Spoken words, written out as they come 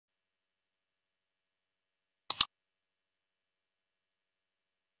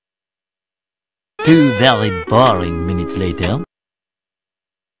2 very boring minutes later.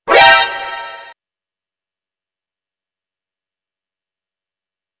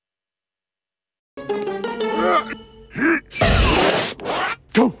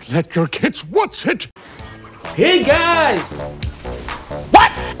 Don't let your kids watch it! Hey guys!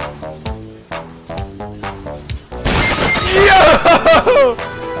 What? Yo!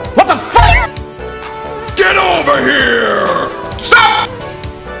 What the fuck? Get over here! Stop!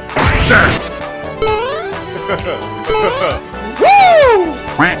 There! Woo!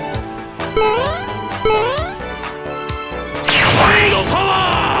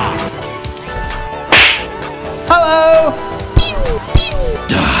 Hello!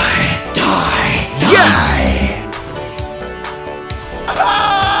 Yes!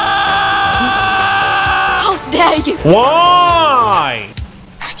 How dare you! Why?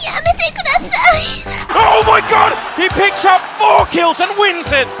 Oh my god! He picks up 4 kills and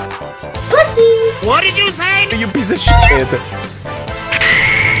wins it! Pussy! What did you say? You piece of shit!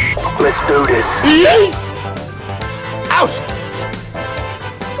 Let's do this. Ouch!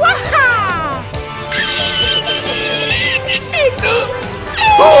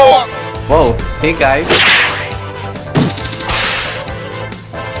 Whoa, hey guys.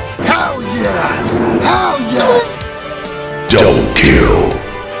 Hell yeah! Hell yeah! Double kill.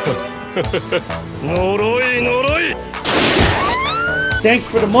 Thanks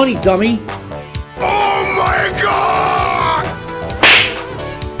for the money, dummy. Oh my god!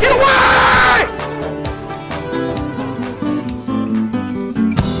 Get away!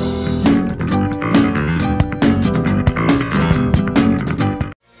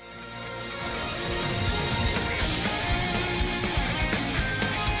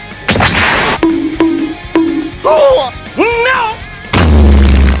 Oh no!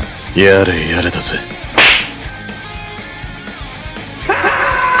 やれやれだぜ。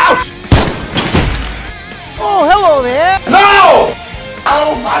 Oh, hello there! No!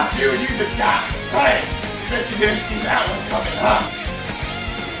 Oh my dude, you just got pranked. Bet you didn't see that one coming, huh?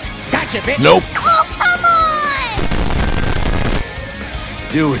 Gotcha, bitch! Nope. Oh, come on!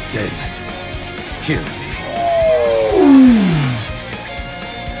 Do it then. Kill me.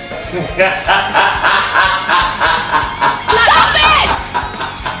 Stop it!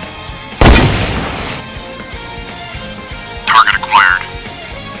 Target acquired.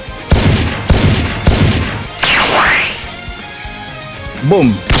 Boom!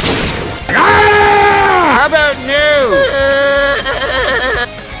 How about new?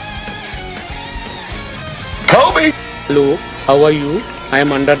 Kobe! Hello, how are you? I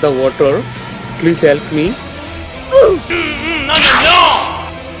am under the water. Please help me.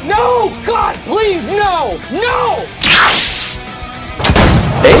 No! God, please, no! No!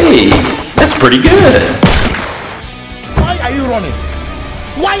 Hey, that's pretty good. Why are you running?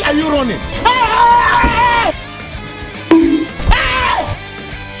 Why are you running?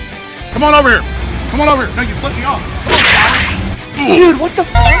 Come on over here. Come on over here. No, you flipped me off. Come on, guys. Dude, what the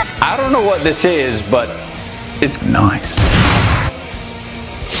fuck? I don't know what this is, but it's Nice.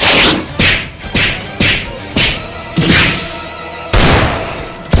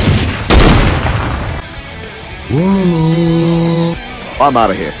 I'm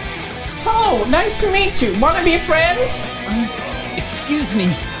out of here. Oh, nice to meet you. Wanna be friends? Excuse me.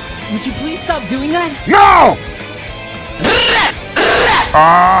 Would you please stop doing that? No!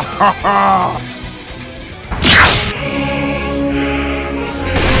 Ah ha ha!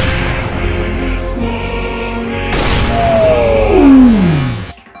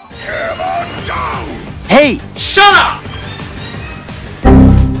 Hey, shut up!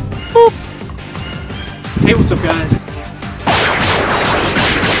 Boop. hey, what's up, guys?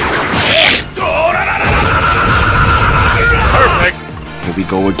 Perfect. Here we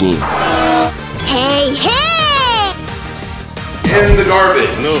go again. Hey, hey! In the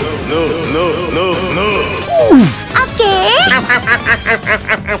garbage. No. Okay.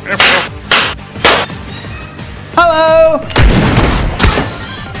 Hello!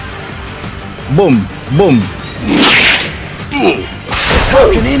 Boom, boom.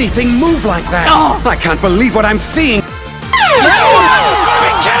 How can anything move like that? Oh, I can't believe what I'm seeing.